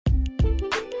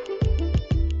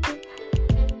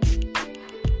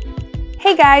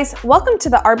Hey guys, welcome to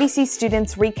the RBC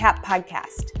Students Recap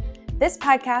Podcast. This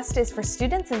podcast is for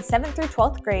students in 7th through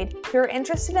 12th grade who are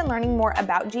interested in learning more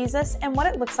about Jesus and what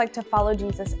it looks like to follow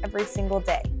Jesus every single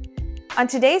day. On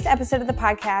today's episode of the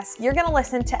podcast, you're going to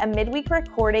listen to a midweek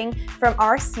recording from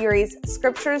our series,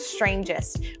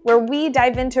 Strangest, where we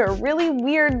dive into really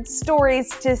weird stories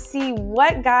to see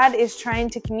what God is trying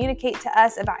to communicate to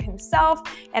us about himself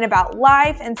and about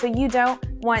life, and so you don't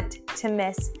want to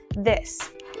miss this.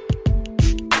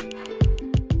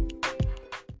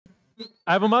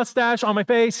 I have a mustache on my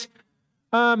face.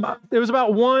 It was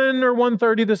about 1 or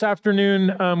 1:30 this afternoon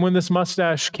when this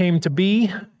mustache came to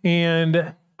be,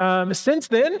 and since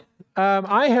then,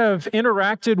 I have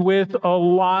interacted with a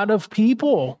lot of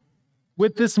people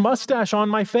with this mustache on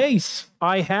my face.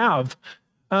 I have.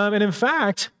 And in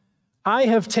fact, I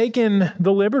have taken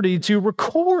the liberty to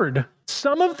record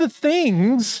some of the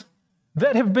things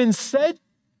that have been said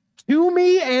to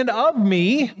me and of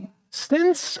me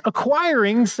since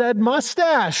acquiring said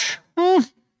mustache.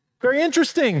 Very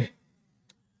interesting.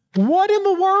 What in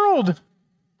the world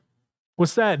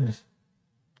was said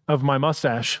of my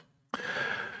mustache?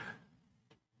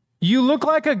 You look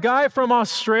like a guy from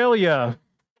Australia.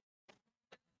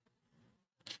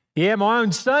 Yeah, my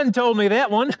own son told me that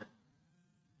one.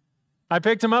 I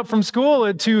picked him up from school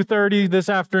at 2:30 this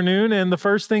afternoon, and the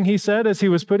first thing he said as he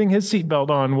was putting his seatbelt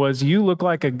on was, "You look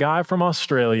like a guy from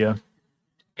Australia."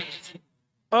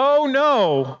 Oh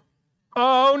no,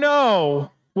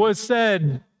 was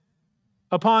said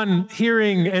upon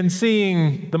hearing and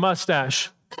seeing the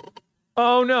mustache.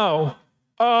 Oh no,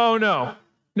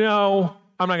 no,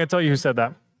 I'm not going to tell you who said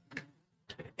that.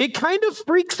 It kind of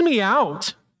freaks me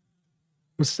out,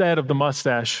 was said of the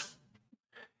mustache.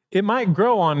 It might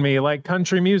grow on me like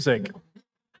country music.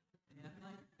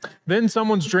 Then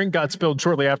someone's drink got spilled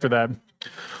shortly after that.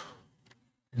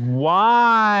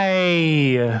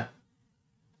 Why?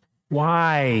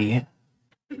 My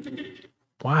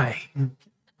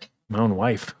own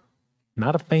wife.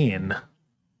 Not a fan.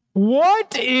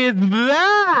 What is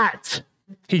that?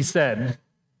 He said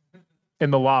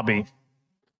in the lobby.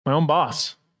 My own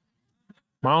boss.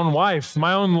 My own wife.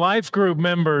 My own life group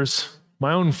members.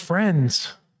 My own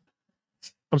friends.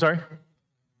 I'm sorry?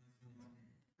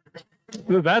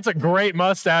 That's a great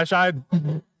mustache. I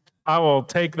will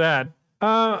take that.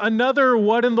 Another,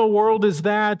 what in the world is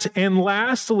that? And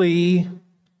lastly,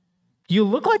 you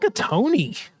look like a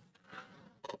Tony.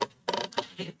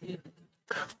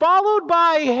 Followed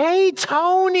by, hey,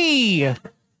 Tony,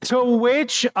 to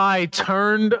which I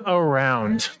turned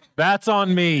around. That's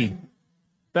on me.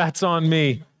 That's on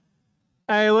me.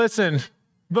 Hey, listen,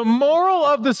 the moral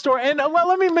of the story, and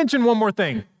let me mention one more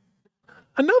thing.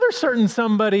 Another certain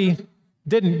somebody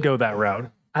didn't go that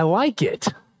route. I like it.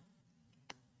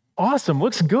 Awesome,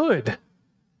 looks good.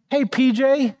 Hey,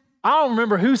 PJ, I don't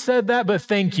remember who said that, but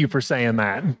thank you for saying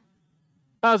that.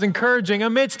 That was encouraging.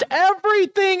 Amidst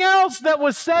everything else that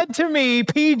was said to me,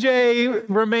 PJ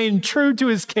remained true to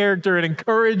his character and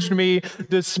encouraged me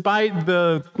despite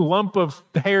the lump of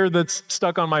hair that's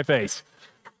stuck on my face.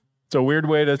 It's a weird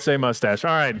way to say mustache.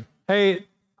 All right. Hey,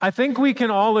 I think we can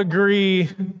all agree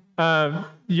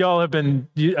y'all have been,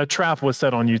 a trap was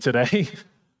set on you today.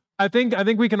 I think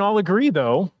we can all agree,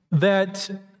 though, that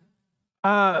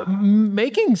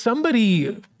making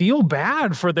somebody feel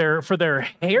bad for their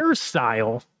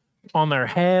hairstyle on their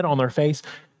head, on their face,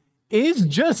 is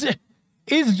just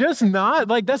not,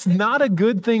 like, that's not a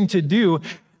good thing to do.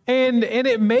 And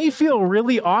it may feel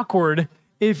really awkward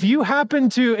if you happen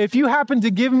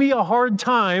to give me a hard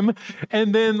time,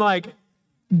 and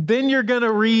then you're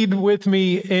gonna read with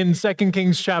me in 2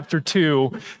 Kings chapter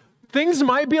 2. Things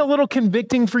might be a little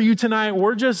convicting for you tonight.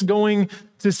 We're just going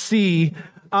to see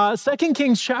 2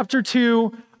 Kings chapter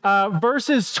 2,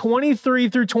 verses 23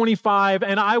 through 25.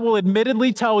 And I will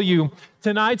admittedly tell you,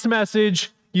 tonight's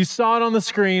message, you saw it on the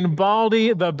screen,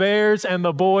 Baldy, the Bears, and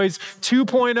the Boys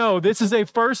 2.0. This is a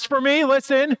first for me.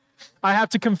 Listen, I have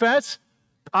to confess,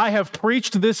 I have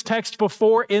preached this text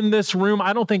before in this room.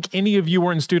 I don't think any of you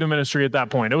were in student ministry at that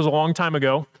point. It was a long time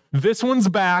ago. This one's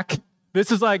back. This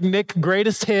is like Nick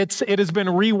Greatest Hits. It has been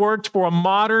reworked for a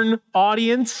modern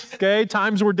audience, okay?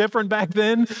 Times were different back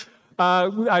then.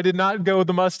 I did not go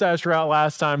the mustache route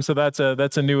last time, so that's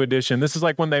a new edition. This is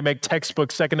like when they make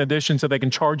textbook second edition so they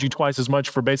can charge you twice as much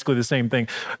for basically the same thing.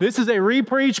 This is a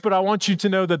repreach, but I want you to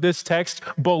know that this text,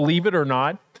 believe it or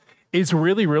not, is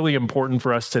really, really important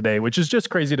for us today, which is just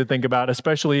crazy to think about,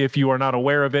 especially if you are not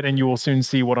aware of it, and you will soon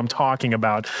see what I'm talking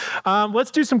about.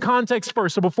 Let's do some context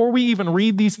first. So before we even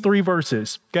read these 3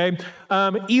 verses, okay,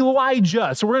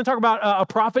 Elijah. So we're going to talk about a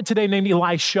prophet today named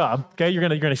Elisha. Okay, you're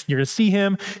gonna see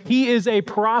him. He is a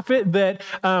prophet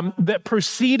that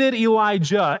preceded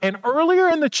Elijah, and earlier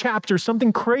in the chapter,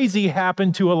 something crazy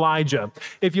happened to Elijah.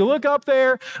 If you look up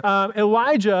there,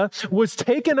 Elijah was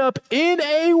taken up in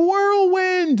a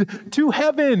whirlwind to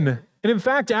heaven. And in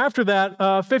fact, after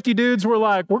that, 50 dudes were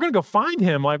like, we're going to go find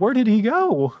him. Like, where did he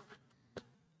go?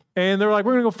 And they're like,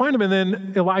 we're going to go find him. And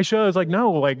then Elisha is like,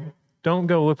 no, like, don't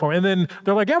go look for him. And then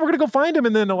they're like, yeah, we're going to go find him.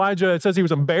 And then Elijah, it says he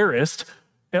was embarrassed,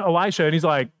 Elisha, and he's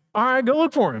like, all right, go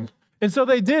look for him. And so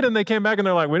they did. And they came back and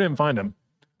they're like, we didn't find him.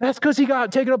 That's because he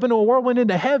got taken up into a whirlwind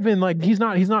into heaven. Like he's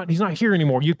not here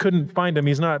anymore. You couldn't find him.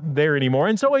 He's not there anymore.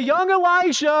 And so a young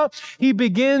Elisha, he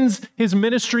begins his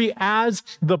ministry as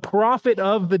the prophet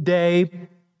of the day.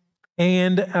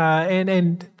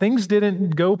 And things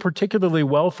didn't go particularly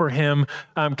well for him,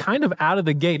 kind of out of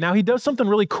the gate. Now he does something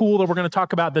really cool that we're going to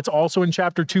talk about that's also in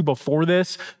chapter 2 before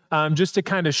this, just to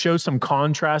kind of show some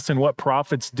contrast in what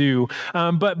prophets do.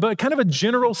 But kind of a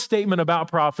general statement about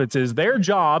prophets is their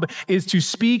job is to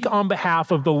speak on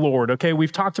behalf of the Lord. Okay,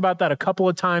 we've talked about that a couple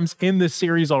of times in this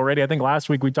series already. I think last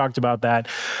week we talked about that.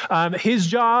 His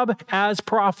job as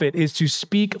prophet is to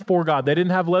speak for God. They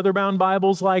didn't have leather-bound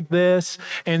Bibles like this,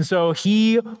 and so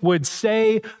he would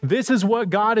say, this is what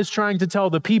God is trying to tell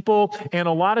the people. And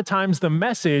a lot of times the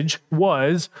message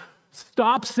was,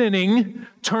 stop sinning,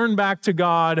 turn back to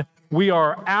God. We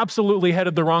are absolutely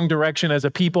headed the wrong direction as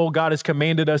a people. God has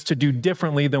commanded us to do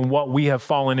differently than what we have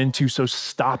fallen into, so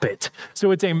stop it.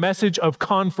 So it's a message of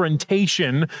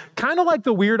confrontation, kind of like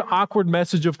the weird, awkward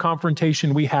message of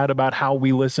confrontation we had about how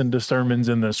we listen to sermons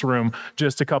in this room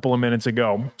just a couple of minutes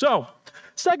ago. So,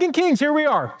 2 Kings, here we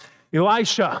are.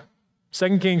 Elisha.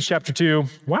 2 Kings chapter 2.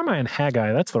 Why am I in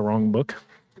Haggai? That's the wrong book.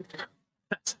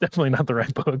 That's definitely not the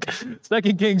right book.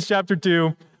 2 Kings chapter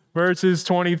 2, verses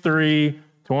 23,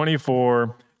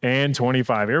 24, and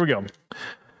 25. Here we go.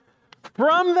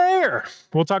 From there,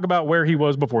 we'll talk about where he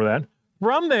was before that.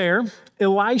 From there,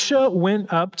 Elisha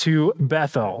went up to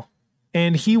Bethel.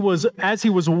 And as he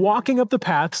was walking up the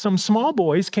path, some small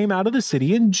boys came out of the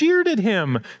city and jeered at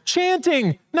him,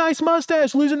 chanting, nice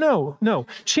mustache, loser. No,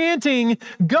 chanting,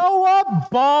 go up,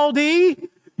 Baldy,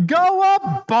 go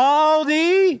up,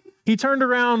 Baldy. He turned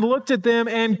around, looked at them,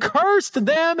 and cursed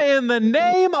them in the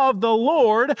name of the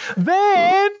Lord.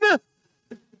 Then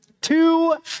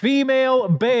 2 female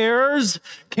bears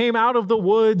came out of the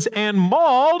woods and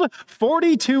mauled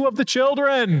 42 of the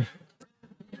children.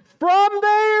 From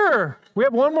there, we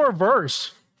have one more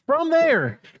verse. From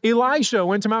there, Elisha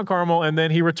went to Mount Carmel, and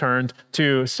then he returned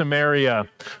to Samaria.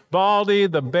 Baldy,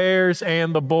 the bears,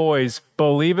 and the boys.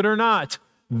 Believe it or not,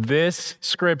 this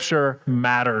scripture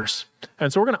matters.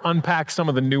 And so we're going to unpack some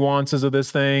of the nuances of this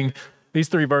thing. These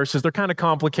 3 verses, they're kind of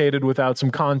complicated without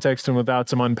some context and without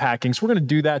some unpacking. So we're going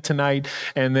to do that tonight.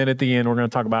 And then at the end, we're going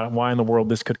to talk about why in the world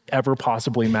this could ever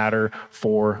possibly matter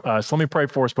for us. Let me pray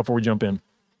for us before we jump in.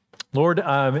 Lord,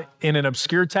 in an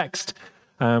obscure text,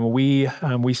 we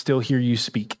still hear you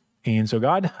speak. And so,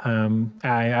 God,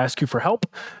 I ask you for help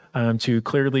to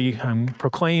clearly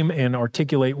proclaim and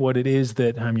articulate what it is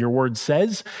that your word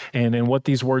says and what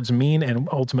these words mean and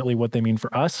ultimately what they mean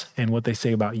for us and what they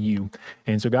say about you.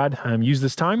 And so, God, use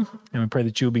this time, and we pray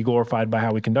that you will be glorified by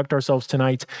how we conduct ourselves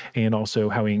tonight and also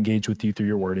how we engage with you through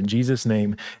your word. In Jesus'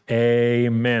 name,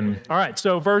 amen. All right,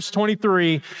 so verse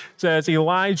 23 says,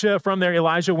 from there,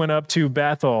 Elijah went up to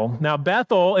Bethel. Now,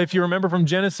 Bethel, if you remember from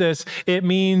Genesis, it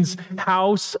means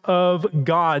house of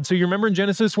God. So you remember in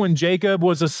Genesis when Jacob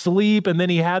was asleep and then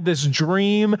he had this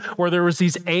dream where there was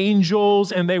these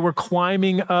angels and they were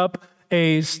climbing up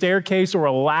a staircase or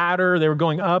a ladder. They were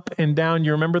going up and down.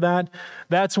 You remember that?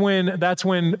 That's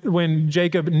when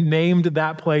Jacob named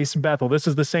that place Bethel. This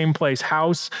is the same place,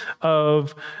 house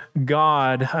of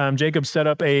God. Jacob set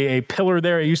up a pillar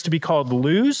there. It used to be called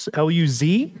Luz,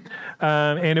 L-U-Z,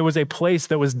 and it was a place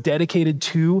that was dedicated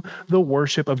to the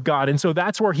worship of God. And so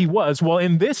that's where he was. Well,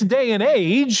 in this day and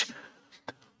age,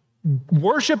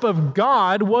 worship of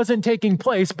God wasn't taking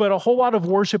place, but a whole lot of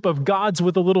worship of gods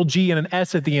with a little G and an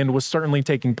S at the end was certainly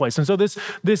taking place. And so this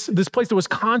place that was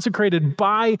consecrated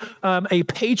by a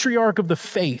patriarch of the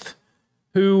faith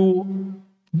who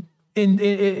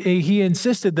he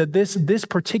insisted that this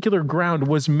particular ground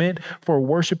was meant for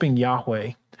worshiping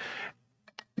Yahweh.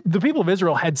 The people of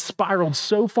Israel had spiraled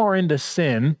so far into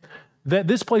sin that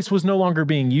this place was no longer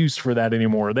being used for that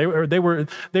anymore. They were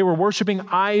worshiping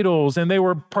idols, and they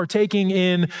were partaking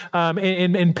in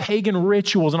pagan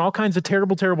rituals and all kinds of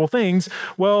terrible, terrible things.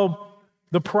 Well,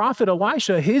 the prophet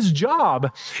Elisha, his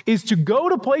job is to go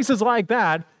to places like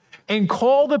that and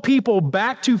call the people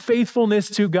back to faithfulness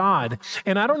to God.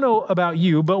 And I don't know about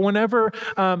you, but whenever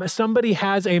somebody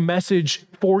has a message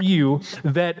for you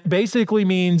that basically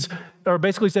means, or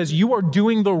basically says you are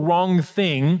doing the wrong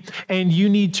thing and you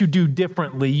need to do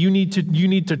differently, you need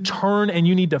to turn and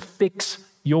you need to fix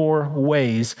your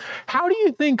ways. How do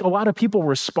you think a lot of people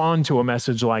respond to a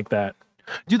message like that?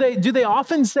 Do they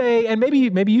often say, and maybe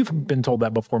you've been told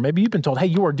that before, maybe you've been told, hey,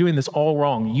 you are doing this all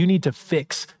wrong, you need to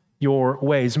fix your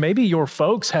ways. Maybe your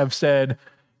folks have said,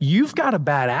 you've got a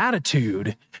bad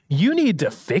attitude, you need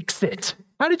to fix it.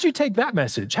 How did you take that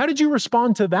message? How did you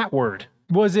respond to that word?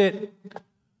 Was it,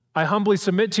 I humbly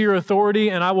submit to your authority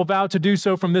and I will vow to do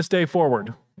so from this day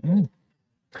forward?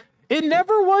 It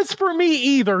never was for me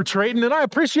either, Trayton, and I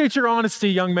appreciate your honesty,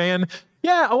 young man.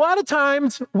 Yeah, a lot of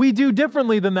times we do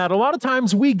differently than that. A lot of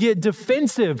times we get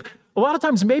defensive. A lot of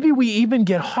times maybe we even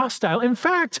get hostile. In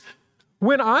fact,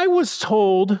 when I was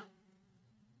told,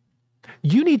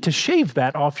 you need to shave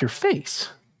that off your face,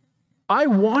 I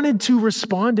wanted to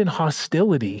respond in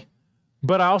hostility.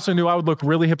 But I also knew I would look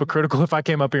really hypocritical if I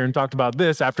came up here and talked about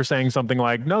this after saying something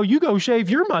like, no, you go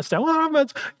shave your mustache. Well,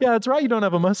 that's right. You don't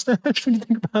have a mustache. What do you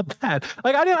think about that?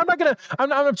 Like,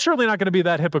 I'm surely not going to be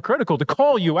that hypocritical to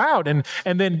call you out and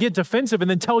then get defensive and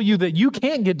then tell you that you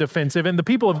can't get defensive. And the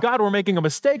people of God were making a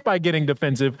mistake by getting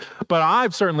defensive. But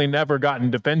I've certainly never gotten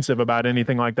defensive about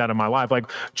anything like that in my life. Like,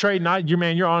 Trayton,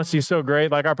 your honesty is so great.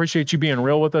 Like, I appreciate you being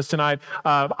real with us tonight.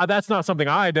 That's not something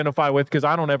I identify with because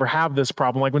I don't ever have this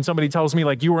problem. Like when somebody tells me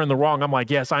like you were in the wrong, I'm like,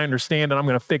 yes, I understand, and I'm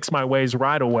going to fix my ways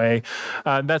right away.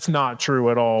 That's not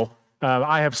true at all.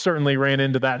 I have certainly ran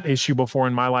into that issue before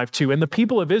in my life too. And the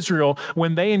people of Israel,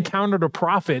 when they encountered a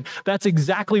prophet, that's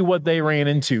exactly what they ran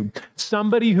into.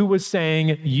 Somebody who was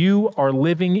saying, you are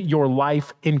living your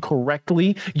life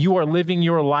incorrectly. You are living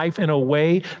your life in a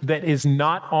way that is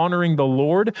not honoring the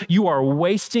Lord. You are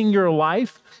wasting your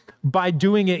life by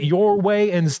doing it your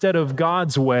way instead of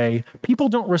God's way. People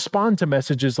don't respond to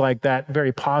messages like that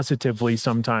very positively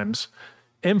sometimes.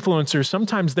 Influencers,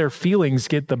 sometimes their feelings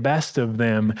get the best of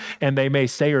them and they may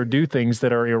say or do things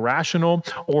that are irrational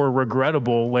or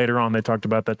regrettable later on. They talked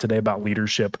about that today about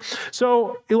leadership.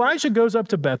 So Elisha goes up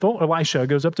to Bethel,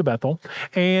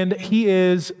 and he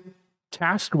is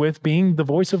tasked with being the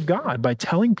voice of God by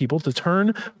telling people to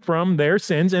turn from their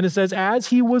sins. And it says, as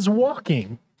he was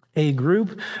walking, a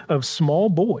group of small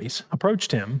boys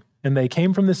approached him and they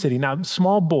came from the city. Now,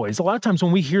 small boys, a lot of times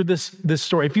when we hear this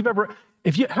story,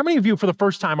 how many of you for the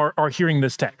first time are hearing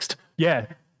this text? Yeah.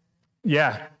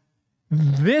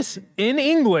 This, in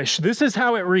English, this is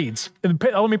how it reads.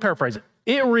 Let me paraphrase it.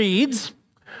 It reads,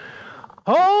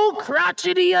 oh,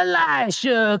 crotchety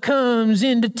Elisha comes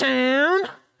into town,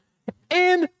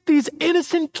 and these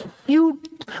innocent,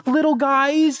 cute little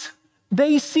guys,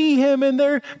 they see him and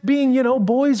they're being,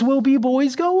 boys will be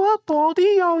boys go up,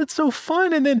 Baldy. Oh, it's so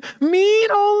fun. And then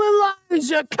mean old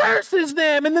Elijah curses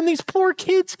them. And then these poor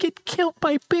kids get killed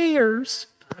by bears.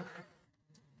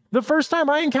 The first time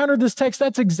I encountered this text,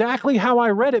 that's exactly how I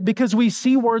read it, because we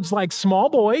see words like small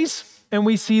boys and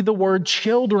we see the word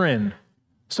children.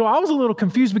 So I was a little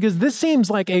confused because this seems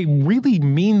like a really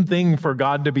mean thing for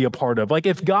God to be a part of. Like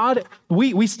if God,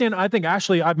 we stand, I think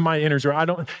Ashley, my inners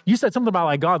are, you said something about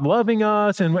like God loving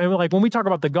us. And like when we talk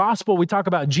about the gospel, we talk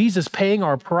about Jesus paying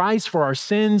our price for our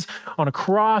sins on a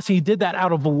cross. He did that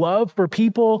out of love for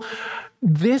people.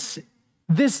 This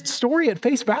story at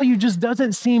face value just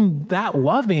doesn't seem that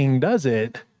loving, does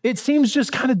it? It seems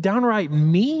just kind of downright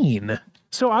mean.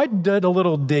 So I did a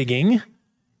little digging.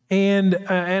 And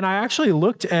I actually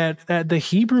looked at the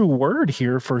Hebrew word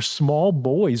here for small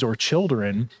boys or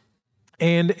children,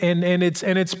 and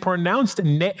it's pronounced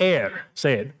ne'er.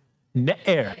 Say it,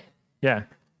 ne'er. Yeah,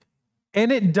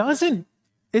 and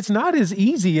it's not as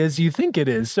easy as you think it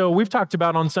is. So we've talked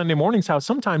about on Sunday mornings how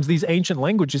sometimes these ancient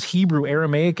languages, Hebrew,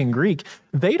 Aramaic, and Greek,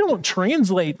 they don't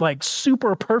translate like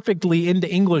super perfectly into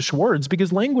English words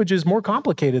because language is more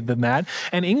complicated than that.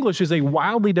 And English is a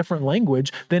wildly different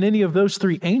language than any of those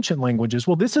three ancient languages.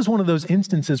 Well, this is one of those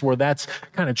instances where that's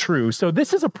kind of true. So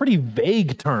this is a pretty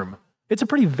vague term. It's a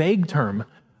pretty vague term.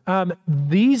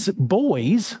 These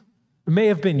boys may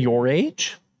have been your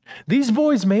age. These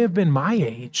boys may have been my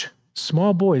age.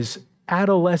 Small boys,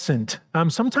 adolescent.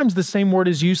 Sometimes the same word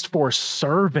is used for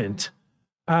servant.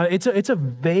 It's a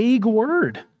vague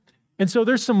word. And so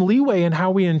there's some leeway in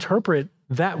how we interpret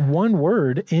that one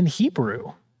word in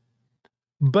Hebrew.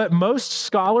 But most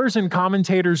scholars and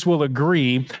commentators will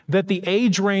agree that the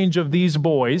age range of these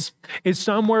boys is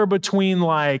somewhere between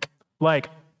like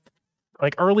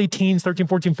early teens, 13,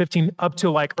 14, 15, up to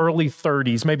like early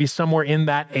 30s, maybe somewhere in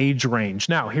that age range.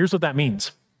 Now, here's what that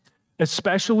means.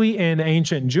 Especially in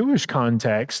ancient Jewish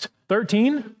context,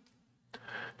 13,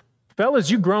 fellas,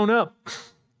 you grown up.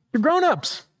 You're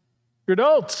grown-ups. You're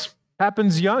adults.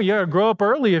 Happens young. You gotta grow up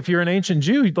early if you're an ancient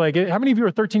Jew. Like, how many of you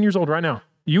are 13 years old right now?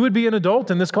 You would be an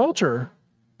adult in this culture.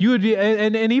 You would be,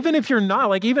 and even if you're not,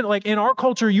 like even like in our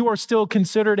culture, you are still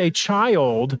considered a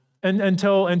child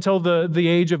until the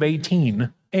age of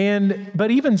 18.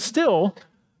 But even still,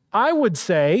 I would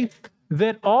say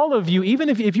that all of you, even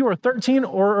if you are 13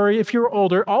 or if you're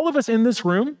older, all of us in this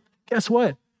room, guess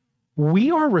what?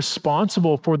 We are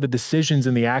responsible for the decisions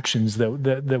and the actions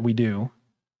that we do.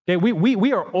 Okay,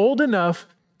 we are old enough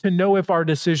to know if our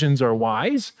decisions are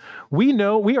wise. We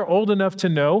are old enough to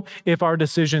know if our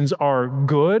decisions are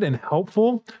good and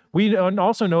helpful. We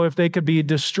also know if they could be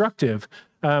destructive.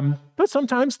 But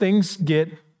sometimes things get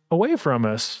away from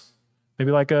us.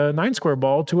 Maybe like a 9 square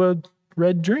ball to a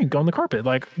red drink on the carpet.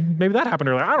 Like maybe that happened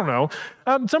earlier. I don't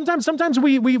know. Sometimes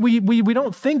we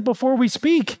don't think before we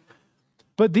speak.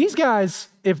 But these guys,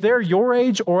 if they're your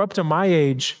age or up to my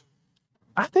age,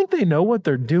 I think they know what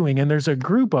they're doing, and there's a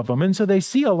group of them. And so they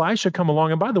see Elisha come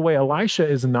along. And by the way, Elisha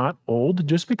is not old.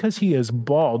 Just because he is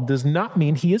bald does not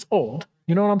mean he is old.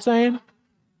 You know what I'm saying?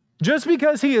 Just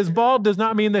because he is bald does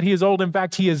not mean that he is old. In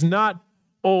fact, he is not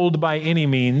old by any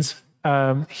means.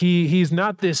 He's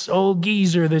not this old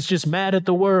geezer that's just mad at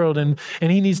the world and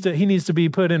he needs to be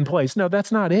put in place. No,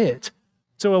 that's not it.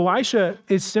 So Elisha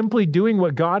is simply doing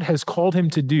what God has called him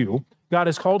to do. God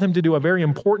has called him to do a very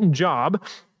important job.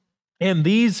 And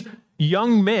these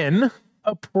young men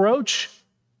approach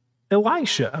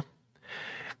Elisha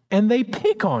and they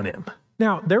pick on him.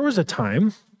 Now, there was a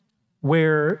time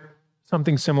where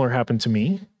something similar happened to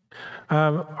me.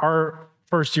 Our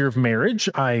first year of marriage,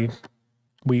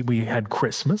 we had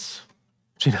Christmas.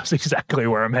 She knows exactly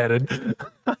where I'm headed.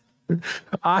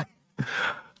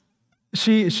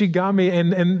 She got me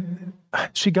and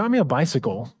she got me a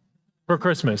bicycle for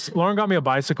Christmas. Lauren got me a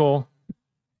bicycle.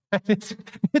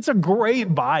 It's a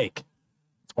great bike.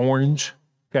 It's orange,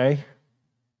 okay?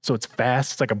 So it's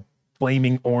fast. It's like a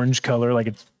flaming orange color. Like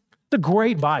it's a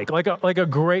great bike, like a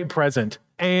great present.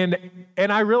 And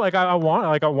I really I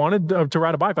wanted to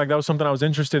ride a bike. Like that was something I was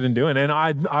interested in doing. And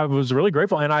I was really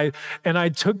grateful. And I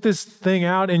took this thing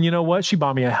out, and you know what? She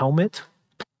bought me a helmet.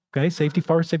 Okay, safety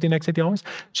first, safety next, safety always.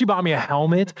 She bought me a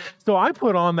helmet. So I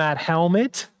put on that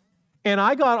helmet and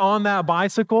I got on that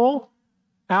bicycle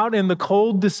out in the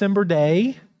cold December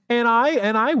day, and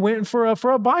I went for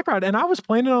a bike ride, and I was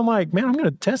planning on like, man, I'm going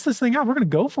to test this thing out. We're going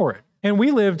to go for it. And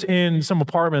we lived in some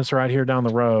apartments right here down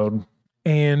the road,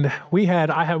 and we had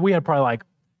probably like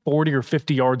 40 or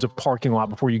 50 yards of parking lot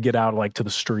before you get out like to the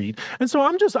street. And so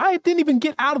I didn't even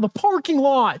get out of the parking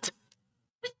lot.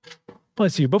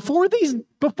 Bless you. Before these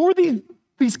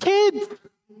kids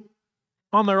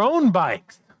on their own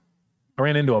bikes, I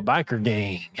ran into a biker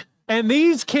gang, and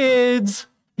these kids.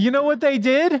 You know what they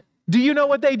did? Do you know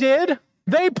what they did?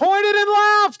 They pointed and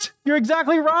laughed. You're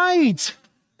exactly right.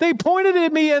 They pointed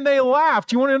at me and they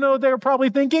laughed. You want to know what they were probably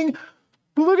thinking?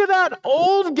 Look at that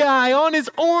old guy on his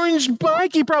orange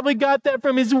bike. He probably got that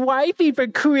from his wifey for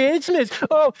Christmas.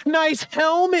 Oh, nice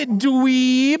helmet,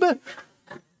 dweeb.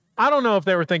 I don't know if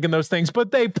they were thinking those things,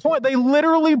 but they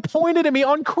literally pointed at me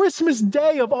on Christmas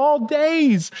Day of all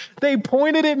days. They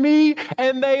pointed at me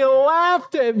and they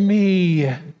laughed at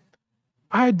me.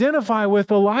 I identify with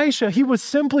Elisha. He was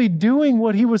simply doing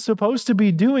what he was supposed to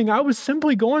be doing. I was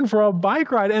simply going for a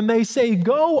bike ride, and they say,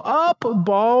 "Go up,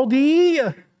 Baldy.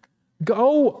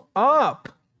 Go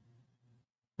up."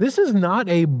 This is not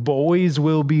a boys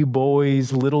will be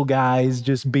boys, little guys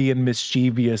just being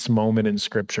mischievous moment in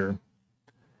Scripture.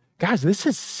 Guys, this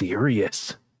is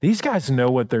serious. These guys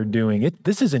know what they're doing.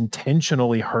 This is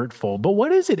intentionally hurtful. But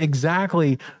what is it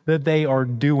exactly that they are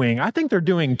doing? I think they're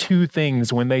doing two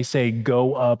things when they say,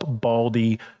 "Go up,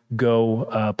 Baldy, go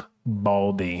up,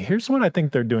 Baldy." Here's what I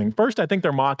think they're doing. First, I think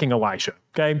they're mocking Elisha,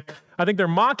 okay? I think they're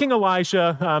mocking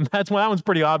Elisha. That one's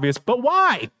pretty obvious. But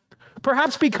why?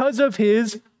 Perhaps because of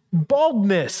his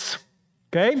baldness,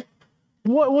 okay?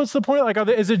 What's the point? Like,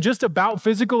 is it just about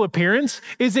physical appearance?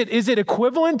 Is it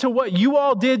equivalent to what you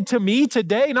all did to me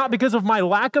today? Not because of my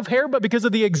lack of hair, but because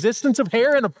of the existence of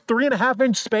hair in a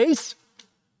 3.5-inch space?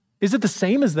 Is it the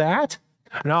same as that?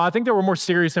 No, I think there were more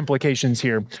serious implications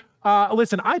here.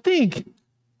 Listen, I think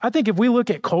if we look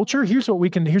at culture, here's what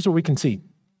we can see.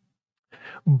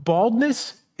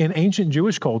 Baldness in ancient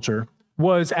Jewish culture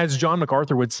was, as John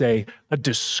MacArthur would say, a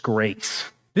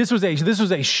disgrace. This was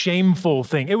a shameful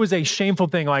thing. It was a shameful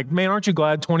thing. Like, man, aren't you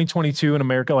glad 2022 in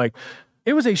America? Like,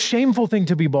 it was a shameful thing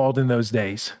to be bald in those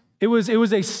days. It was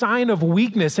a sign of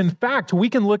weakness. In fact, we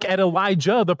can look at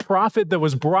Elijah, the prophet that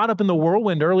was brought up in the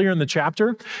whirlwind earlier in the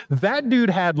chapter. That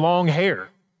dude had long hair,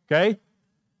 okay?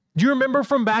 Do you remember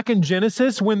from back in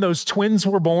Genesis when those twins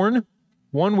were born?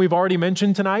 One we've already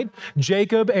mentioned tonight,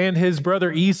 Jacob and his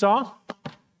brother Esau.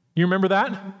 You remember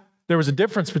that? There was a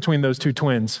difference between those two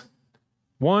twins.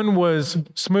 One was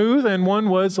smooth and one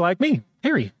was like me,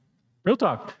 hairy. Real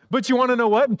talk. But you want to know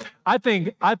what? I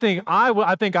think I'm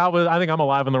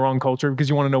alive in the wrong culture, because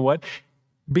you want to know what?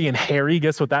 Being hairy,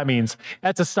 guess what that means?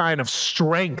 That's a sign of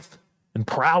strength and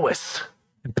prowess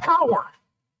and power.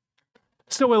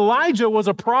 So Elijah was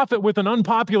a prophet with an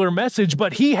unpopular message,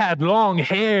 but he had long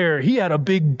hair. He had a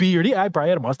big beard. I probably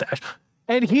had a mustache.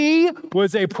 And he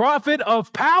was a prophet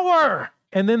of power.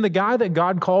 And then the guy that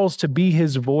God calls to be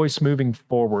his voice moving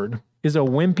forward is a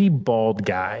wimpy, bald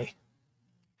guy.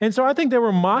 And so I think they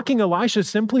were mocking Elisha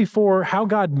simply for how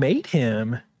God made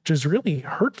him, which is really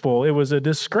hurtful. It was a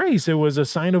disgrace. It was a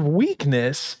sign of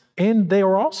weakness. And they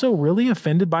were also really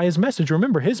offended by his message.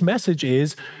 Remember, his message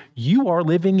is, you are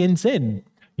living in sin.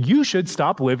 You should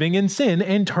stop living in sin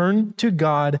and turn to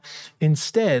God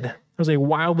instead. It was a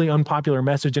wildly unpopular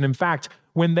message. And in fact,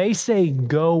 when they say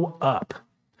go up,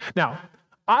 now,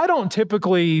 I don't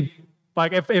typically,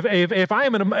 like if I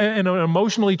am in an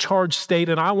emotionally charged state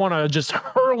and I want to just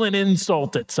hurl an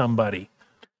insult at somebody,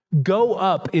 go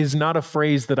up is not a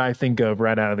phrase that I think of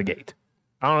right out of the gate.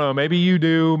 I don't know, maybe you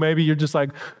do. Maybe you're just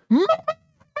like, for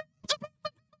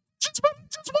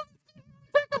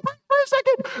a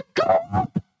second, go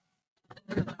up.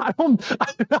 I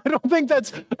don't think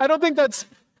that's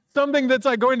something that's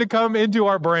like going to come into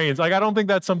our brains. Like, I don't think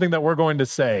that's something that we're going to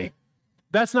say.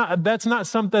 Those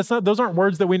aren't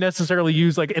words that we necessarily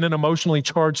use like in an emotionally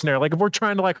charged scenario. Like if we're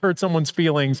trying to like hurt someone's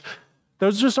feelings,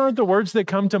 those just aren't the words that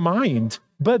come to mind.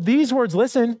 But these words,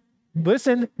 listen,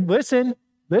 hello,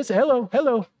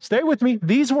 stay with me.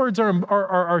 These words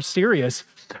are serious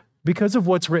because of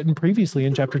what's written previously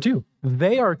in chapter 2.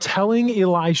 They are telling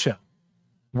Elisha,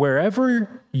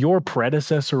 wherever your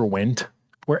predecessor went,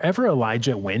 wherever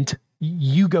Elijah went,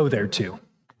 you go there too.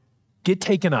 Get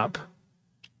taken up.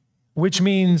 Which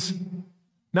means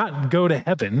not go to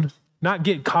heaven, not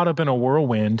get caught up in a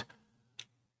whirlwind.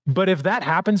 But if that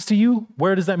happens to you,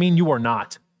 where does that mean you are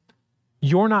not?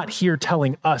 You're not here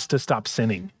telling us to stop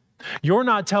sinning. You're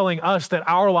not telling us that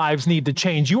our lives need to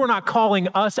change. You are not calling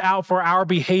us out for our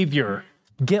behavior.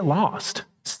 Get lost.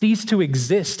 Cease to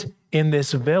exist in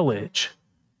this village.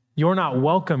 You're not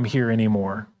welcome here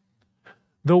anymore.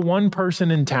 The one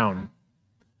person in town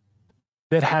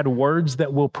that had words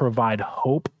that will provide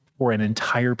hope for an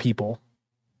entire people,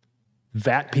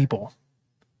 that people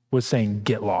was saying,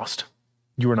 get lost.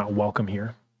 You are not welcome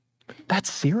here.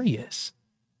 That's serious.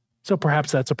 So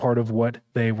perhaps that's a part of what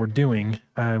they were doing.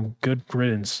 Good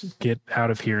riddance, get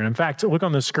out of here. And in fact, look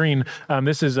on the screen.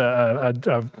 This is a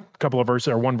couple of verses,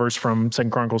 or one verse from 2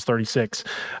 Chronicles 36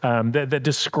 that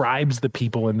describes the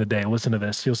people in the day. Listen to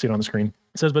this. You'll see it on the screen.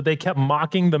 It says, but they kept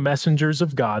mocking the messengers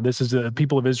of God. This is the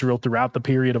people of Israel throughout the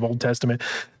period of Old Testament,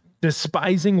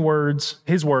 despising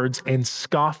his words and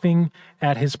scoffing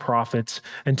at his prophets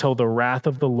until the wrath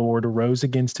of the Lord arose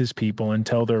against his people,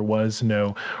 until there was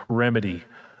no remedy.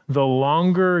 The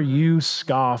longer you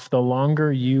scoff, the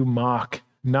longer you mock,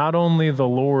 not only the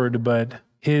Lord, but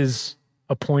his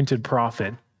appointed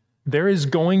prophet, there is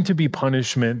going to be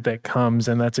punishment that comes,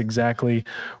 and that's exactly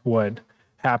what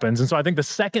happens. And so I think the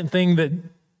second thing that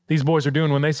these boys are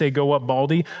doing when they say go up,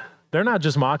 Baldy, they're not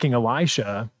just mocking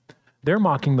Elisha, they're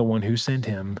mocking the one who sent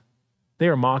him. They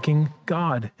are mocking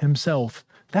God himself.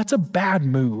 That's a bad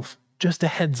move, just a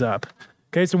heads up.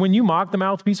 Okay, so when you mock the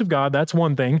mouthpiece of God, that's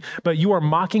one thing, but you are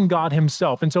mocking God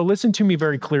himself. And so listen to me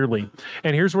very clearly.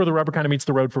 And here's where the rubber kind of meets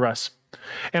the road for us.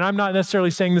 And I'm not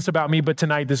necessarily saying this about me, but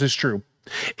tonight this is true.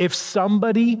 If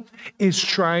somebody is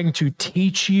trying to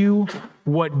teach you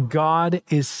what God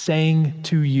is saying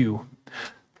to you,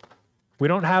 we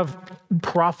don't have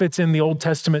prophets in the Old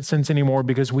Testament sense anymore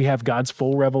because we have God's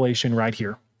full revelation right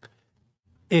here.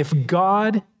 If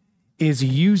God is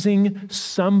using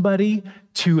somebody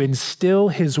to instill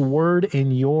his word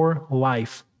in your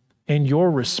life, and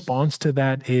your response to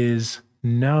that is,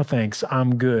 no thanks,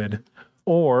 I'm good,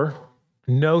 or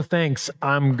no thanks,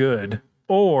 I'm good,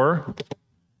 or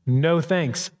no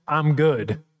thanks, I'm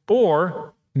good,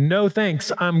 or no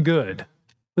thanks, I'm good.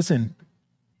 Listen,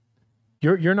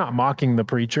 you're not mocking the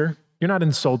preacher. You're not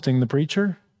insulting the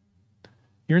preacher.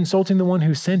 You're insulting the one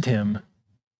who sent him.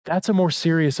 That's a more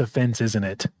serious offense, isn't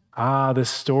it? This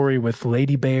story with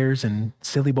lady bears and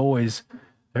silly boys.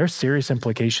 There are serious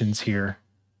implications here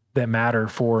that matter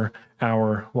for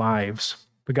our lives.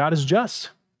 But God is just.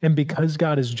 And because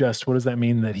God is just, what does that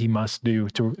mean that he must do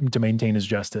to maintain his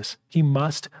justice? He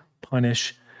must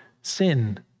punish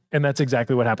sin. And that's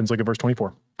exactly what happens. Look at verse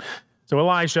 24. So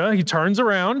Elisha, he turns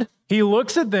around, he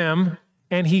looks at them,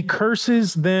 and he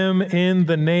curses them in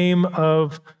the name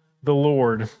of the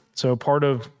Lord. So part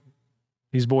of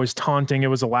these boys taunting, it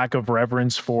was a lack of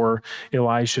reverence for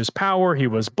Elisha's power. He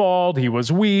was bald, he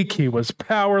was weak, he was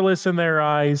powerless in their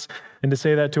eyes. And to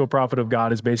say that to a prophet of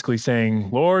God is basically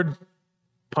saying, Lord,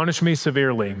 punish me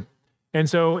severely. And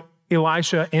so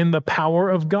Elisha, in the power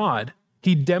of God,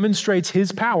 he demonstrates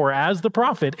his power as the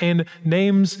prophet and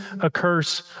names a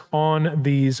curse on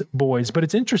these boys. But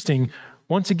it's interesting,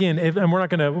 once again, and we're not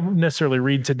going to necessarily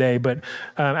read today, but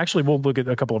actually we'll look at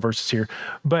a couple of verses here.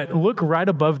 But look right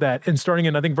above that and starting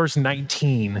in, I think, verse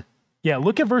 19. Yeah,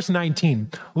 look at verse 19.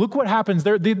 Look what happens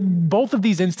there. Both of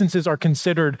these instances are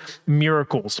considered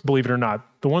miracles, believe it or not.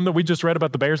 The one that we just read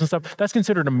about the bears and stuff, that's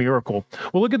considered a miracle.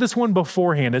 Well, look at this one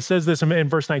beforehand. It says this in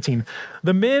verse 19.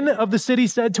 The men of the city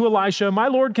said to Elisha, my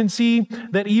Lord can see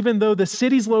that even though the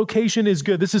city's location is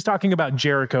good, this is talking about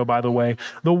Jericho, by the way,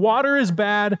 the water is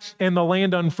bad and the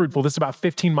land unfruitful. This is about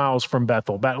 15 miles from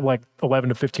Bethel, about like 11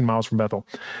 to 15 miles from Bethel.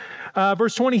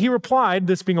 Verse 20, he replied,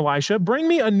 this being Elisha, bring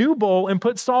me a new bowl and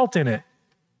put salt in it.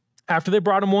 After they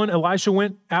brought him one, Elisha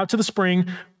went out to the spring,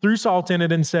 threw salt in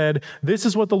it, and said, this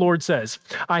is what the Lord says.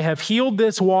 I have healed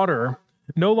this water.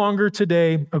 No longer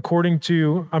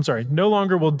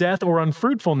will death or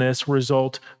unfruitfulness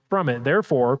result from it.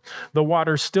 Therefore, the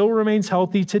water still remains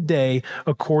healthy today,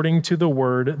 according to the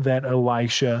word that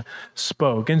Elisha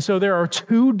spoke. And so there are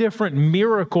two different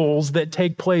miracles that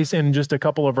take place in just a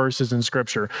couple of verses in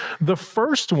Scripture. The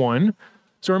first one,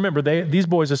 so remember, these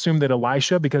boys assume that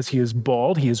Elisha, because he is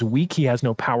bald, he is weak, he has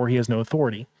no power, he has no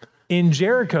authority. In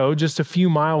Jericho, just a few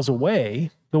miles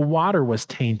away, the water was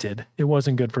tainted. It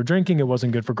wasn't good for drinking. It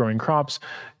wasn't good for growing crops.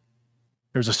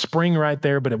 There's a spring right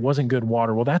there, but it wasn't good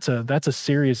water. Well, that's a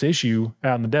serious issue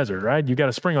out in the desert, right? You got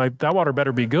a spring, like that water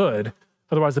better be good.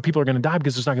 Otherwise, the people are going to die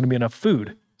because there's not going to be enough food.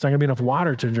 There's not going to be enough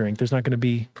water to drink. There's not going to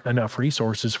be enough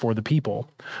resources for the people.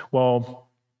 Well,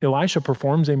 Elisha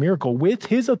performs a miracle with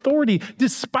his authority,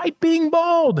 despite being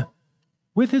bald.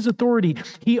 With his authority,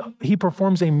 he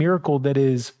performs a miracle that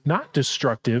is not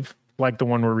destructive, like the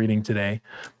one we're reading today,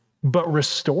 but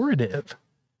restorative.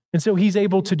 And so he's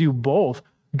able to do both.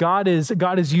 God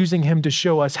is using him to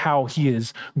show us how he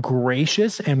is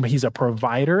gracious and he's a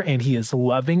provider and he is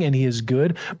loving and he is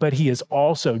good, but he is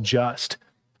also just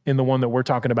in the one that we're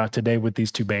talking about today with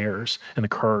these two bears and the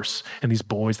curse and these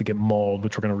boys that get mauled,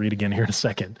 which we're going to read again here in a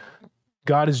second.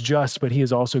 God is just, but he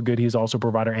is also good. He is also a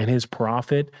provider, and his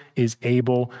prophet is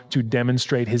able to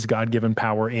demonstrate his God-given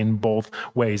power in both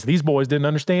ways. These boys didn't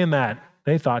understand that.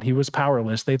 They thought he was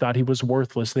powerless. They thought he was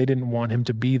worthless. They didn't want him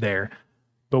to be there.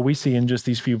 But we see in just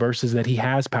these few verses that he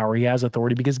has power. He has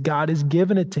authority because God has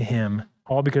given it to him,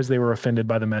 all because they were offended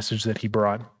by the message that he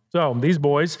brought. So these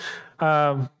boys,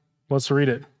 let's read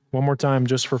it one more time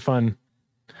just for fun.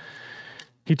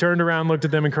 He turned around, looked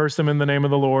at them, and cursed them in the name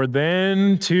of the Lord.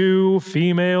 Then 2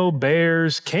 female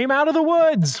bears came out of the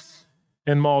woods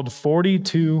and mauled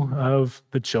 42 of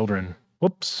the children.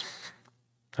 Whoops.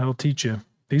 That'll teach you.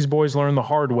 These boys learned the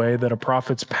hard way that a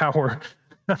prophet's power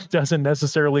doesn't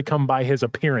necessarily come by his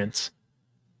appearance,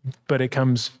 but it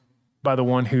comes by the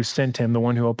one who sent him, the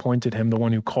one who appointed him, the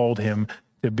one who called him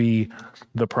to be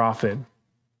the prophet.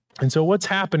 And so what's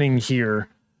happening here?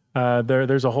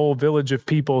 There's a whole village of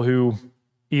people who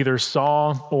either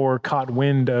saw or caught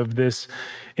wind of this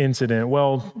incident.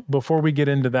 Well, before we get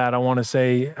into that, I want to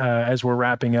say, as we're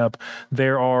wrapping up,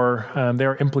 there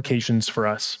are implications for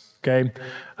us. Okay,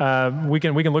 we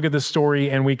can look at this story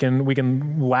and we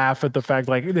can laugh at the fact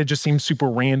like it just seems super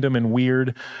random and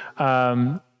weird.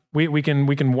 We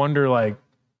can wonder like,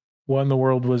 what in the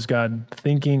world was God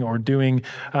thinking or doing?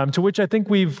 To which I think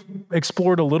we've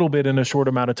explored a little bit in a short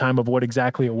amount of time of what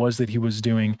exactly it was that he was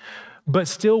doing. But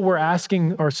still, we're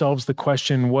asking ourselves the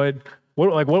question, what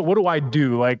do I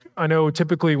do? Like, I know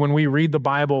typically when we read the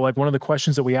Bible, like one of the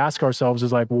questions that we ask ourselves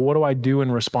is like, well, what do I do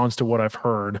in response to what I've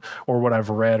heard or what I've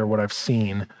read or what I've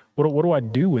seen? What do I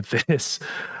do with this?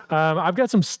 I've got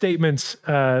some statements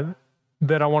that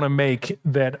I want to make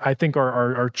that I think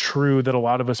are true that a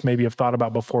lot of us maybe have thought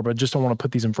about before, but just don't want to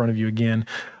put these in front of you again.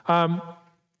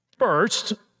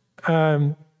 First,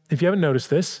 if you haven't noticed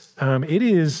this, it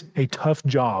is a tough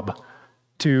job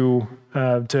to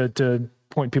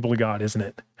point people to God, isn't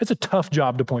it? It's a tough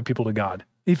job to point people to God.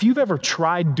 If you've ever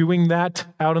tried doing that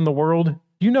out in the world,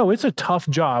 you know it's a tough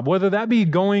job, whether that be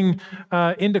going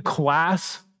into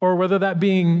class or whether that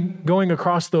being going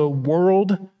across the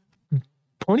world.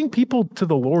 Pointing people to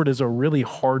the Lord is a really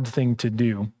hard thing to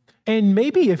do. And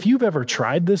maybe if you've ever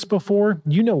tried this before,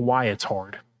 you know why it's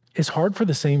hard. It's hard for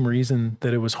the same reason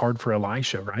that it was hard for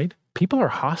Elisha, right? People are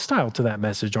hostile to that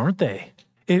message, aren't they?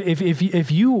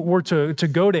 If you were to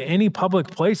go to any public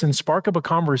place and spark up a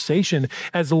conversation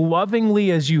as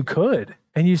lovingly as you could,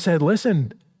 and you said,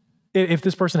 listen, if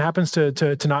this person happens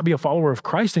to not be a follower of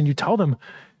Christ, and you tell them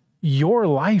your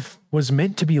life was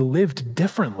meant to be lived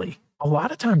differently, a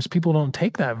lot of times people don't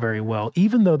take that very well,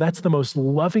 even though that's the most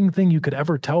loving thing you could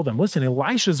ever tell them. Listen,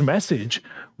 Elisha's message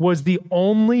was the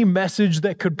only message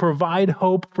that could provide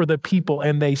hope for the people,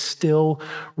 and they still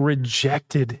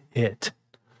rejected it.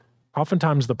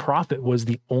 Oftentimes, the prophet was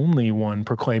the only one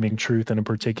proclaiming truth in a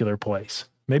particular place.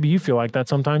 Maybe you feel like that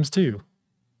sometimes too.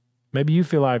 Maybe you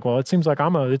feel like, well, it seems like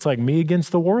it's like me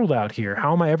against the world out here.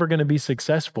 How am I ever going to be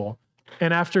successful?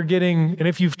 And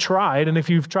if you've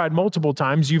tried multiple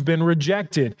times, you've been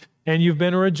rejected and you've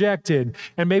been rejected.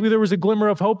 And maybe there was a glimmer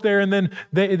of hope there, and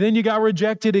then you got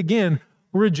rejected again.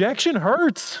 Rejection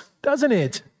hurts, doesn't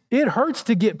it? It hurts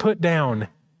to get put down.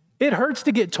 It hurts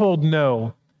to get told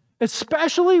no,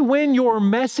 especially when your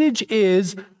message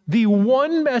is the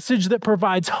one message that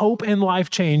provides hope and life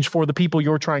change for the people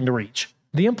you're trying to reach.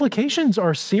 The implications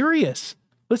are serious.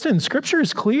 Listen, Scripture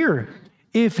is clear.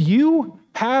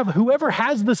 Whoever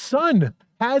has the Son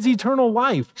has eternal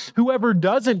life. Whoever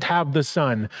doesn't have the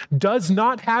Son does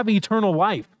not have eternal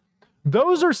life.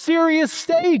 Those are serious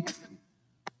stakes.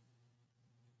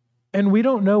 And we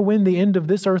don't know when the end of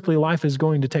this earthly life is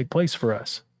going to take place for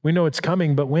us. We know it's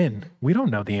coming, but when? We don't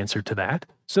know the answer to that.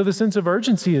 So the sense of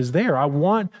urgency is there. I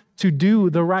want to do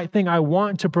the right thing. I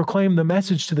want to proclaim the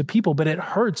message to the people, but it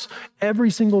hurts every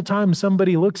single time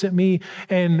somebody looks at me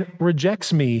and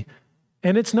rejects me.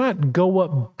 And it's not go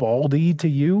up baldy to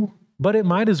you, but it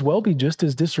might as well be just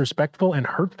as disrespectful and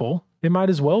hurtful. It might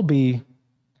as well be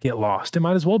get lost. It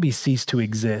might as well be cease to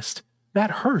exist. That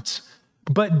hurts.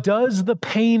 But does the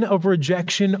pain of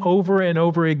rejection over and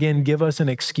over again give us an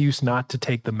excuse not to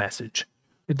take the message?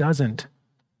 It doesn't.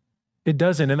 It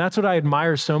doesn't. And that's what I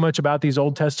admire so much about these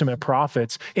Old Testament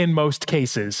prophets in most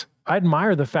cases. I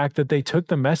admire the fact that they took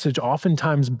the message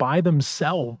oftentimes by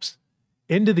themselves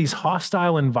into these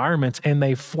hostile environments, and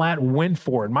they flat went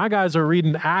for it. My guys are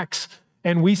reading Acts,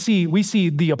 and we see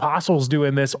the apostles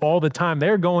doing this all the time.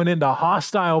 They're going into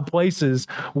hostile places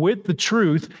with the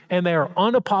truth, and they are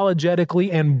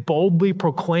unapologetically and boldly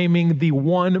proclaiming the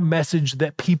one message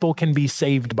that people can be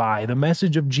saved by, the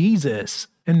message of Jesus,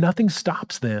 and nothing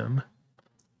stops them.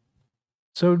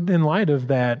 So in light of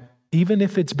that, even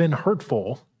if it's been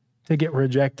hurtful to get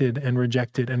rejected and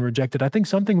rejected and rejected, I think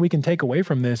something we can take away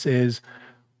from this is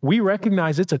we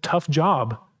recognize it's a tough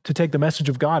job to take the message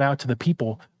of God out to the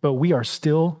people, but we are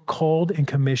still called and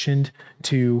commissioned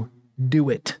to do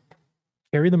it.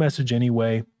 Carry the message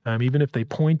anyway, even if they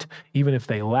point, even if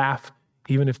they laugh,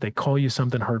 even if they call you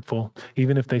something hurtful,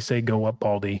 even if they say go up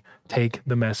baldy, take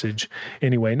the message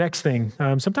anyway. Next thing,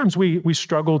 sometimes we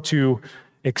struggle to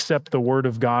accept the word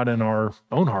of God in our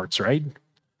own hearts, right?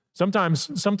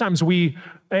 Sometimes we,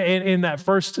 in that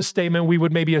first statement, we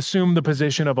would maybe assume the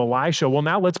position of Elisha. Well,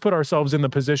 now let's put ourselves in the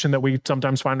position that we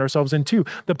sometimes find ourselves in too,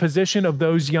 the position of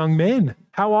those young men.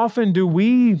 How often do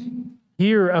we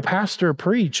hear a pastor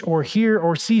preach or hear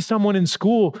or see someone in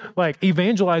school like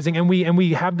evangelizing, and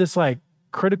we have this like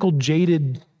critical,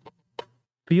 jaded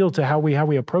feel to how we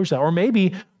approach that? Or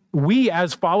maybe we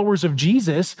as followers of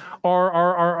Jesus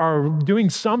are doing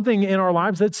something in our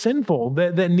lives that's sinful,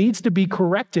 that needs to be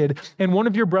corrected. And one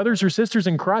of your brothers or sisters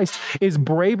in Christ is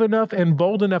brave enough and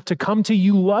bold enough to come to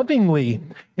you lovingly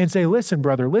and say, listen,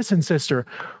 brother, listen, sister,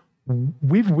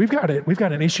 we've got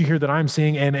an issue here that I'm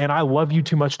seeing, and I love you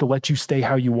too much to let you stay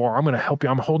how you are. I'm going to help you.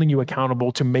 I'm holding you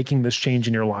accountable to making this change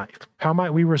in your life. How might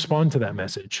we respond to that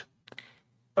message?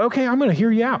 Okay, I'm going to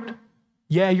hear you out.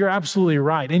 Yeah, you're absolutely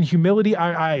right. In humility,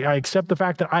 I accept the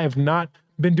fact that I have not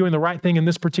been doing the right thing in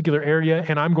this particular area,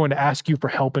 and I'm going to ask you for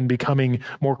help in becoming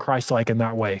more Christ-like in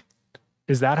that way.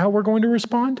 Is that how we're going to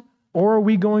respond? Or are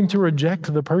we going to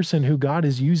reject the person who God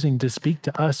is using to speak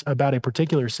to us about a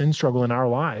particular sin struggle in our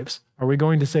lives? Are we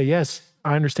going to say, yes,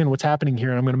 I understand what's happening here,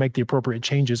 and I'm going to make the appropriate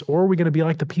changes? Or are we going to be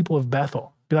like the people of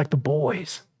Bethel, be like the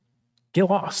boys, get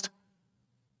lost?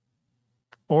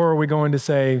 Or are we going to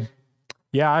say,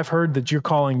 yeah, I've heard that you're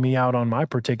calling me out on my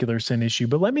particular sin issue,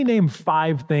 but let me name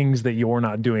 5 things that you're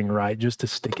not doing right just to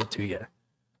stick it to you.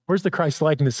 Where's the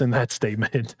Christ-likeness in that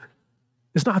statement?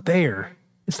 It's not there.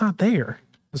 It's not there.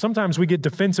 Sometimes we get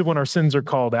defensive when our sins are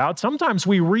called out. Sometimes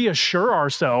we reassure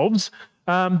ourselves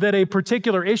that a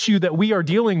particular issue that we are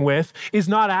dealing with is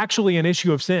not actually an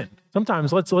issue of sin.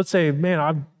 Sometimes let's say,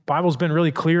 man, Bible's been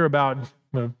really clear about,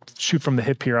 I'm going to shoot from the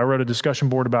hip here. I wrote a discussion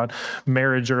board about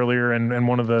marriage earlier, and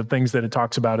one of the things that it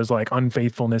talks about is like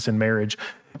unfaithfulness in marriage.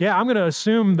 Yeah, I'm going to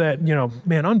assume that,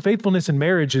 unfaithfulness in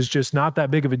marriage is just not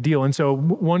that big of a deal. And so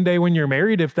one day when you're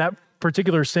married, if that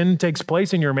particular sin takes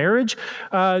place in your marriage,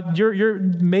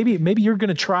 maybe you're going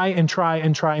to try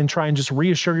and just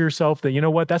reassure yourself that, you know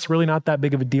what, that's really not that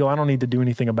big of a deal. I don't need to do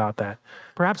anything about that.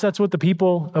 Perhaps that's what the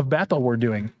people of Bethel were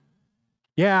doing.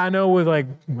 Yeah, I know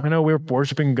we're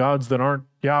worshiping gods that aren't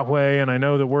Yahweh, and I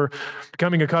know that we're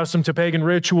becoming accustomed to pagan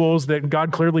rituals that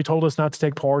God clearly told us not to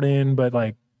take part in, but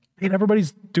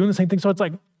everybody's doing the same thing, so it's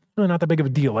really not that big of a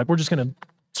deal. We're just going to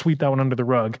sweep that one under the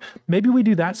rug. Maybe we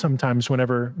do that sometimes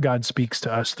whenever God speaks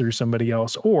to us through somebody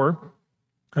else, or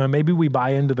maybe we buy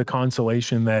into the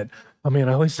consolation that,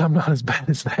 at least I'm not as bad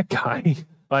as that guy.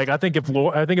 I think if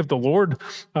the Lord,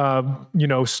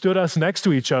 stood us next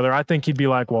to each other, I think he'd be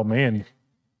like, well, man,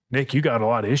 Nick, you got a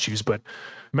lot of issues, but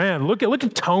man, look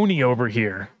at Tony over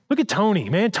here. Look at Tony,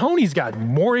 man. Tony's got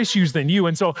more issues than you.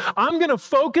 And so I'm going to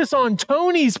focus on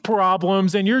Tony's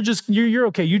problems, and you're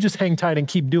okay. You just hang tight and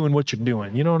keep doing what you're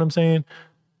doing. You know what I'm saying?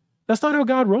 That's not how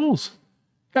God rolls.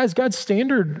 Guys, God's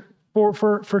standard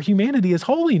for humanity is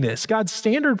holiness. God's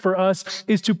standard for us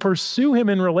is to pursue him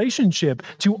in relationship,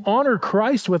 to honor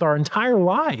Christ with our entire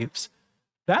lives.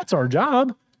 That's our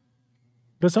job.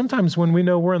 But sometimes when we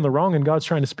know we're in the wrong and God's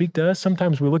trying to speak to us,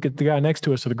 sometimes we look at the guy next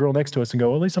to us or the girl next to us and go,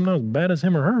 well, at least I'm not as bad as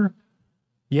him or her.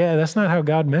 Yeah, that's not how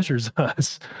God measures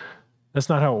us. That's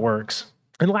not how it works.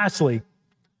 And lastly,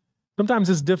 sometimes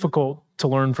it's difficult to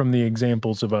learn from the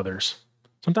examples of others.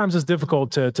 Sometimes it's difficult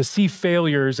to see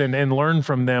failures and learn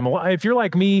from them. If you're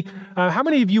like me, how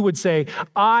many of you would say,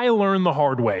 I learned the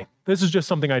hard way? This is just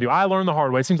something I do. I learn the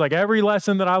hard way. It seems like every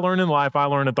lesson that I learn in life, I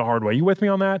learn it the hard way. You with me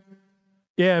on that?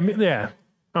 Yeah,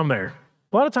 I'm there.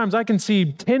 A lot of times I can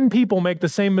see 10 people make the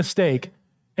same mistake,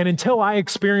 and until I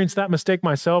experience that mistake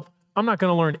myself, I'm not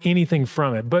going to learn anything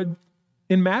from it. But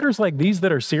in matters like these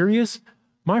that are serious,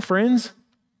 my friends,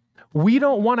 we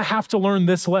don't want to have to learn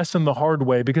this lesson the hard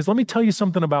way, because let me tell you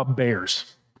something about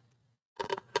bears.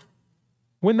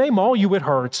 When they maul you, it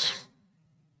hurts.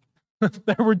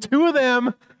 There were 2 of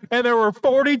them, and there were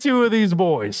 42 of these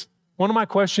boys. One of my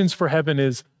questions for heaven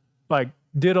is,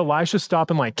 did Elisha stop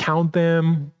and count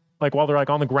them, while they're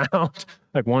on the ground?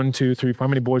 1, 2, 3, 4. How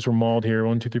many boys were mauled here?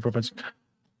 1, 2, 3, 4, 5, 6.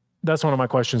 That's one of my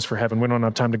questions for heaven. We don't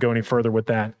have time to go any further with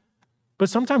that. But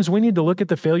sometimes we need to look at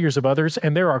the failures of others,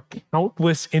 and there are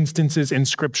countless instances in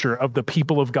Scripture of the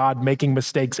people of God making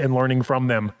mistakes and learning from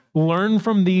them. Learn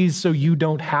from these so you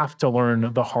don't have to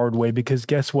learn the hard way, because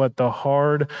guess what? The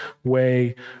hard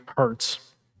way hurts.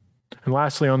 And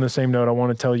lastly, on the same note, I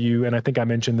want to tell you, and I think I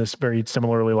mentioned this very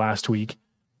similarly last week,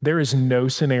 there is no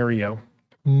scenario,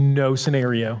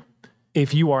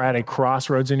 if you are at a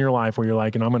crossroads in your life where you're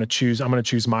and I'm going to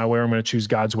choose my way, or I'm going to choose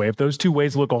God's way. If those 2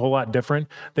 ways look a whole lot different,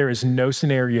 there is no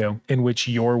scenario in which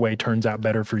your way turns out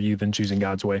better for you than choosing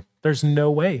God's way. There's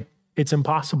no way. It's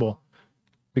impossible,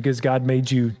 because God made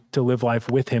you to live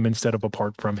life with him instead of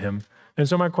apart from him. And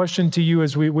so my question to you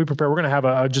as we prepare, we're going to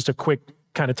have just a quick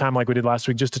kind of time like we did last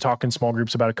week, just to talk in small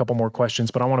groups about a couple more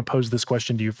questions. But I want to pose this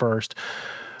question to you first.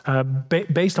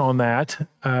 Based on that,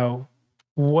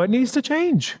 what needs to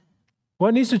change?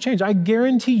 What needs to change? I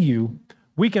guarantee you,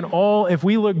 we can all, if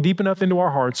we look deep enough into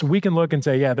our hearts, we can look and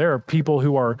say, yeah, there are people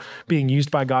who are being used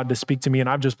by God to speak to me, and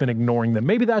I've just been ignoring them.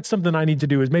 Maybe that's something I need to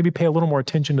do, is maybe pay a little more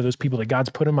attention to those people that God's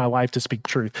put in my life to speak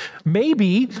truth.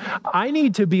 Maybe I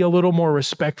need to be a little more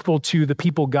respectful to the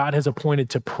people God has appointed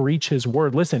to preach his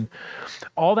word. Listen,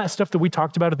 all that stuff that we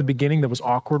talked about at the beginning that was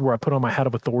awkward, where I put on my hat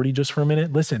of authority just for a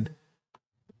minute, listen,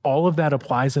 all of that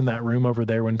applies in that room over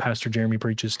there when Pastor Jeremy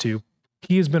preaches too.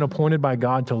 He has been appointed by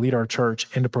God to lead our church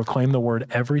and to proclaim the word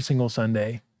every single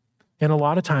Sunday. And a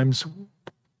lot of times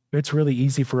it's really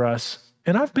easy for us,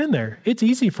 and I've been there, it's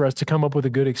easy for us to come up with a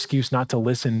good excuse not to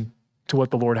listen to what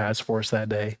the Lord has for us that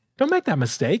day. Don't make that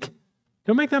mistake.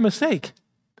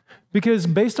 Because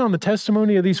based on the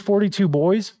testimony of these 42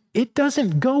 boys, it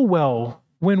doesn't go well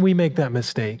when we make that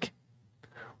mistake.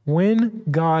 When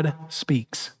God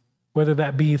speaks, whether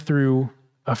that be through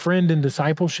a friend in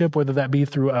discipleship, whether that be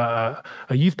through a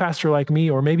youth pastor like me,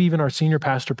 or maybe even our senior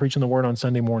pastor preaching the word on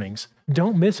Sunday mornings,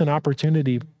 don't miss an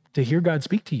opportunity to hear God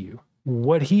speak to you.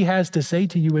 What he has to say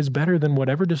to you is better than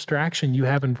whatever distraction you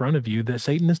have in front of you that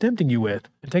Satan is tempting you with.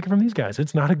 And take it from these guys.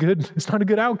 It's not a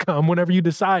good outcome whenever you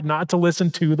decide not to listen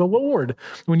to the Lord,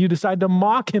 when you decide to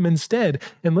mock him instead.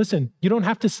 And listen, you don't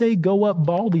have to say go up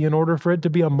Baldy in order for it to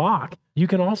be a mock. You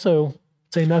can also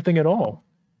say nothing at all.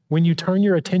 When you turn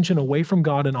your attention away from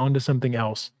God and onto something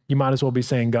else, you might as well be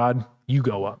saying, God, you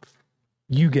go up.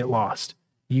 You get lost.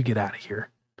 You get out of here.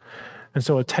 And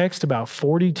so a text about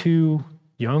 42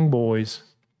 young boys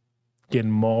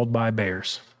getting mauled by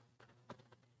bears,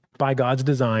 by God's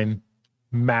design,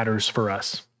 matters for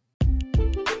us.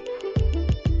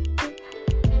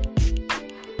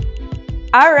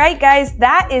 All right, guys,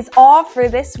 that is all for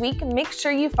this week. Make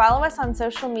sure you follow us on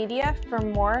social media for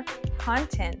more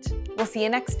content. We'll see you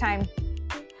next time.